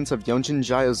instance of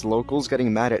Yonjin-Jaya's locals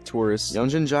getting mad at tourists.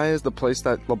 Yonjin-Jaya is the place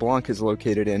that LeBlanc is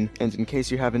located in, and in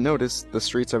case you haven't noticed, the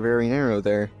streets are very narrow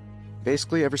there.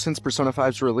 Basically, ever since Persona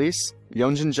 5's release,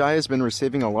 Yonjin-Jaya has been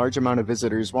receiving a large amount of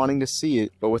visitors wanting to see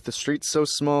it, but with the streets so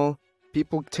small,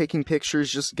 people taking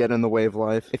pictures just get in the way of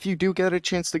life. If you do get a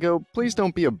chance to go, please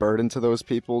don't be a burden to those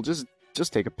people, just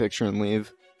take a picture and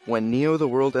leave. When Neo The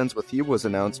World Ends With You was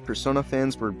announced, Persona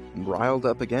fans were riled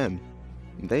up again.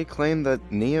 They claimed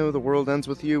that Neo The World Ends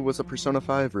With You was a Persona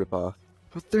 5 ripoff.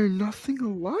 But they're nothing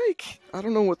alike! I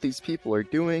don't know what these people are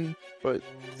doing, but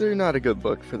they're not a good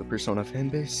look for the Persona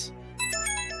fanbase.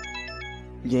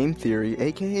 Game Theory,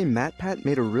 aka MatPat,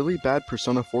 made a really bad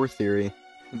Persona 4 theory.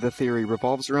 The theory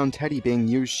revolves around Teddy being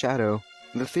Yu's shadow.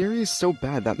 The theory is so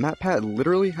bad that MatPat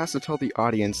literally has to tell the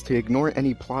audience to ignore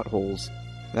any plot holes.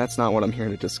 That's not what I'm here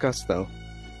to discuss, though.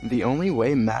 The only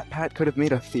way MatPat could have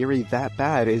made a theory that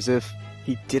bad is if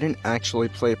he didn't actually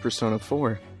play Persona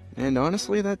 4. And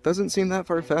honestly, that doesn't seem that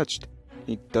far-fetched.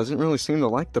 He doesn't really seem to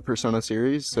like the Persona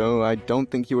series, so I don't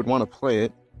think he would want to play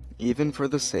it, even for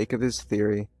the sake of his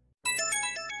theory.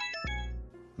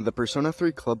 The Persona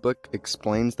 3 Clubbook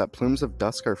explains that plumes of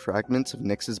dusk are fragments of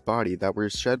Nyx's body that were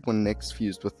shed when Nyx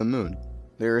fused with the moon.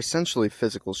 They are essentially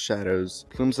physical shadows.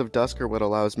 Plumes of dusk are what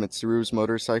allows Mitsuru's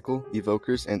motorcycle,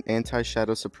 evokers, and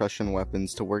anti-shadow suppression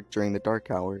weapons to work during the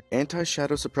dark hour.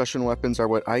 Anti-shadow suppression weapons are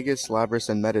what Aegis, Labris,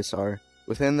 and Metis are.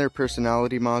 Within their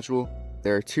personality module,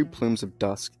 there are 2 plumes of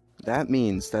dusk. That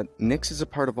means that Nyx is a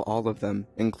part of all of them,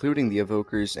 including the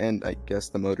evokers and, I guess,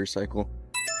 the motorcycle.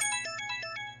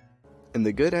 In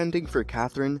the good ending for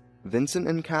Catherine, Vincent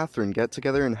and Catherine get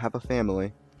together and have a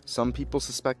family. Some people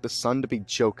suspect the son to be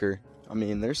Joker. I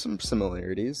mean, there's some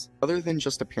similarities. Other than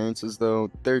just appearances though,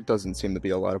 there doesn't seem to be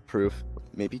a lot of proof.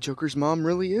 Maybe Joker's mom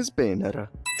really is Bayonetta.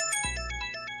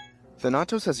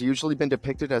 Thanatos has usually been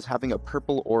depicted as having a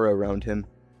purple aura around him,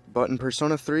 but in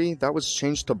Persona 3, that was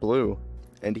changed to blue,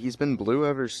 and he's been blue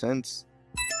ever since.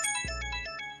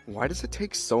 Why does it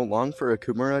take so long for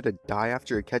Akumura to die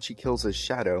after Akechi kills his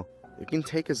shadow? It can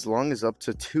take as long as up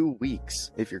to 2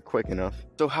 weeks, if you're quick enough.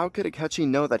 So how could Akechi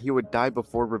know that he would die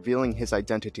before revealing his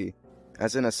identity?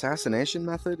 As an assassination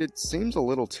method, it seems a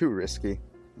little too risky.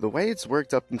 The way it's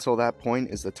worked up until that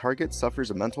point is the target suffers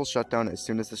a mental shutdown as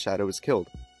soon as the shadow is killed,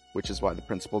 which is why the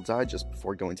principal died just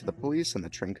before going to the police and the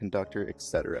train conductor,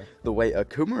 etc. The way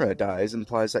Akumura dies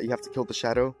implies that you have to kill the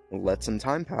shadow, let some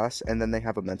time pass, and then they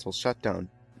have a mental shutdown.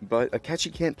 But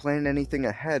Akechi can't plan anything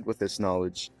ahead with this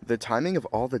knowledge. The timing of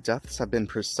all the deaths have been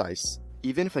precise.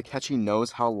 Even if Akechi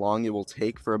knows how long it will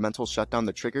take for a mental shutdown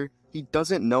to trigger, he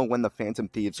doesn't know when the Phantom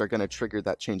Thieves are going to trigger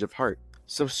that change of heart.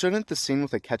 So shouldn't the scene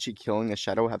with Akechi killing a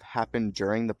shadow have happened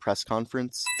during the press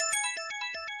conference?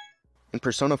 In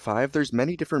Persona 5, there's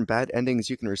many different bad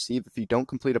endings you can receive if you don't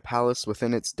complete a palace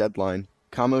within its deadline.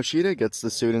 Kamoshida gets the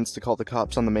students to call the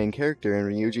cops on the main character and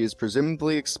Ryuji is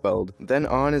presumably expelled. Then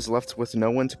An is left with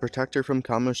no one to protect her from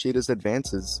Kamoshida's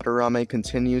advances. Arame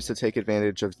continues to take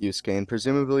advantage of Yusuke and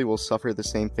presumably will suffer the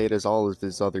same fate as all of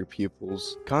his other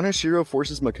pupils. Kaneshiro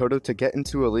forces Makoto to get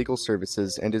into illegal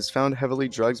services and is found heavily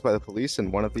drugged by the police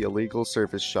in one of the illegal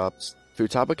service shops.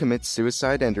 Futaba commits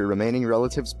suicide and her remaining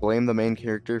relatives blame the main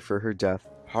character for her death.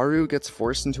 Haru gets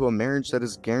forced into a marriage that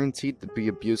is guaranteed to be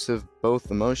abusive both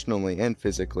emotionally and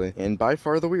physically. And by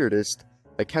far the weirdest,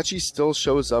 Akechi still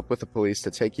shows up with the police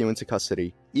to take you into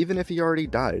custody, even if he already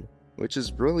died, which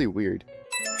is really weird.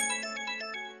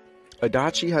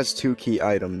 Adachi has 2 key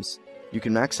items. You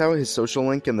can max out his social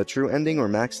link in the true ending or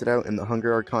max it out in the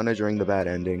Hunger Arcana during the bad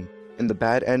ending. In the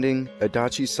bad ending,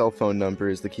 Adachi's cell phone number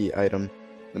is the key item.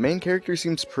 The main character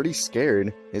seems pretty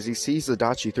scared as he sees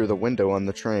Adachi through the window on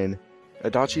the train.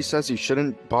 Adachi says he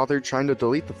shouldn't bother trying to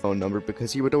delete the phone number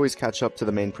because he would always catch up to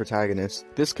the main protagonist.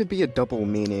 This could be a double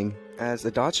meaning, as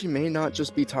Adachi may not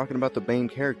just be talking about the main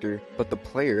character, but the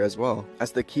player as well,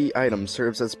 as the key item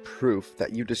serves as proof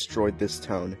that you destroyed this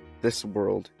town, this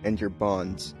world, and your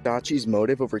bonds. Adachi's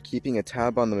motive over keeping a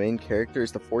tab on the main character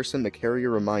is to force him to carry a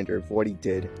reminder of what he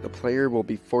did. The player will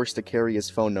be forced to carry his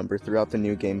phone number throughout the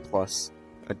New Game Plus.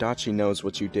 Adachi knows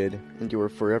what you did, and you are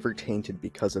forever tainted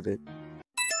because of it.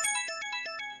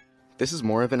 This is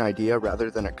more of an idea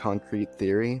rather than a concrete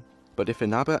theory, but if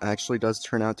Inaba actually does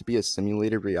turn out to be a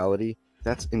simulated reality,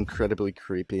 that's incredibly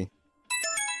creepy.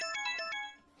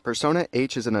 Persona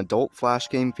H is an adult flash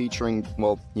game featuring,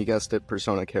 well, you guessed it,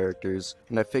 Persona characters,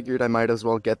 and I figured I might as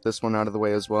well get this one out of the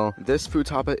way as well. This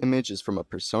Futaba image is from a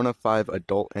Persona 5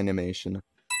 adult animation.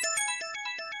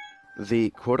 The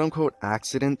quote-unquote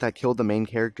accident that killed the main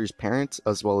character's parents,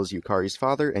 as well as Yukari's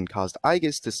father, and caused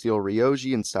Aigis to steal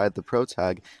Ryoji inside the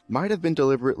protag, might have been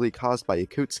deliberately caused by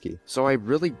Yakutsuki. So I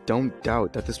really don't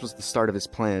doubt that this was the start of his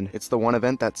plan. It's the one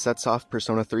event that sets off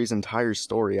Persona 3's entire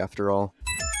story, after all.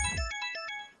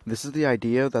 This is the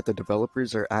idea that the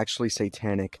developers are actually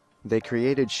satanic. They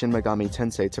created Shin Megami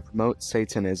Tensei to promote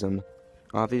Satanism.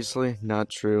 Obviously, not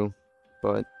true,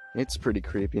 but it's pretty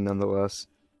creepy nonetheless.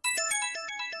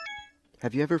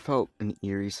 Have you ever felt an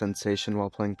eerie sensation while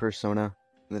playing Persona?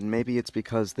 Then maybe it's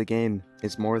because the game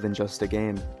is more than just a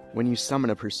game. When you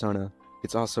summon a Persona,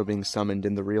 it's also being summoned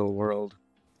in the real world.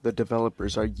 The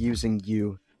developers are using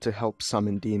you to help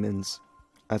summon demons,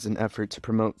 as an effort to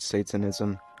promote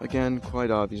Satanism. Again,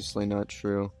 quite obviously not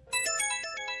true.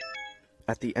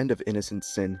 At the end of Innocent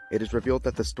Sin, it is revealed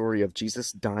that the story of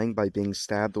Jesus dying by being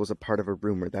stabbed was a part of a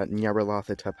rumor that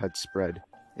Nyarlathotep had spread.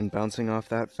 And bouncing off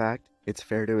that fact, it's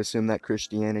fair to assume that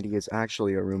Christianity is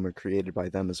actually a rumor created by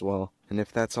them as well. And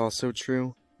if that's also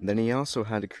true, then he also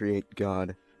had to create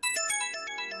God.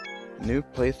 New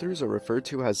playthroughs are referred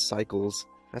to as cycles.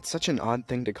 That's such an odd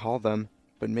thing to call them,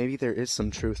 but maybe there is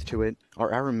some truth to it.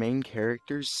 Are our main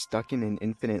characters stuck in an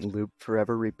infinite loop,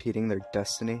 forever repeating their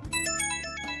destiny?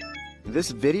 This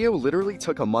video literally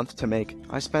took a month to make.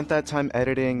 I spent that time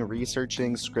editing,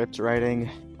 researching, script writing,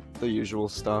 the usual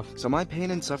stuff. So my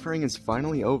pain and suffering is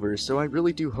finally over, so I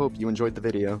really do hope you enjoyed the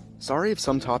video. Sorry if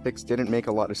some topics didn't make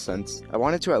a lot of sense. I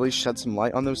wanted to at least shed some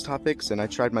light on those topics, and I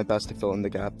tried my best to fill in the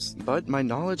gaps. But my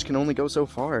knowledge can only go so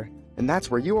far. And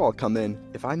that's where you all come in.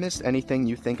 If I missed anything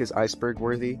you think is iceberg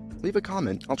worthy, leave a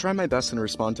comment. I'll try my best and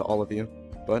respond to all of you.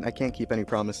 But I can't keep any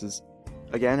promises.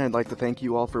 Again, I'd like to thank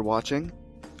you all for watching.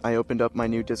 I opened up my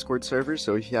new Discord server,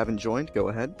 so if you haven't joined, go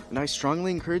ahead. And I strongly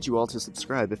encourage you all to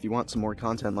subscribe if you want some more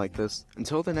content like this.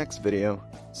 Until the next video,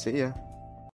 see ya.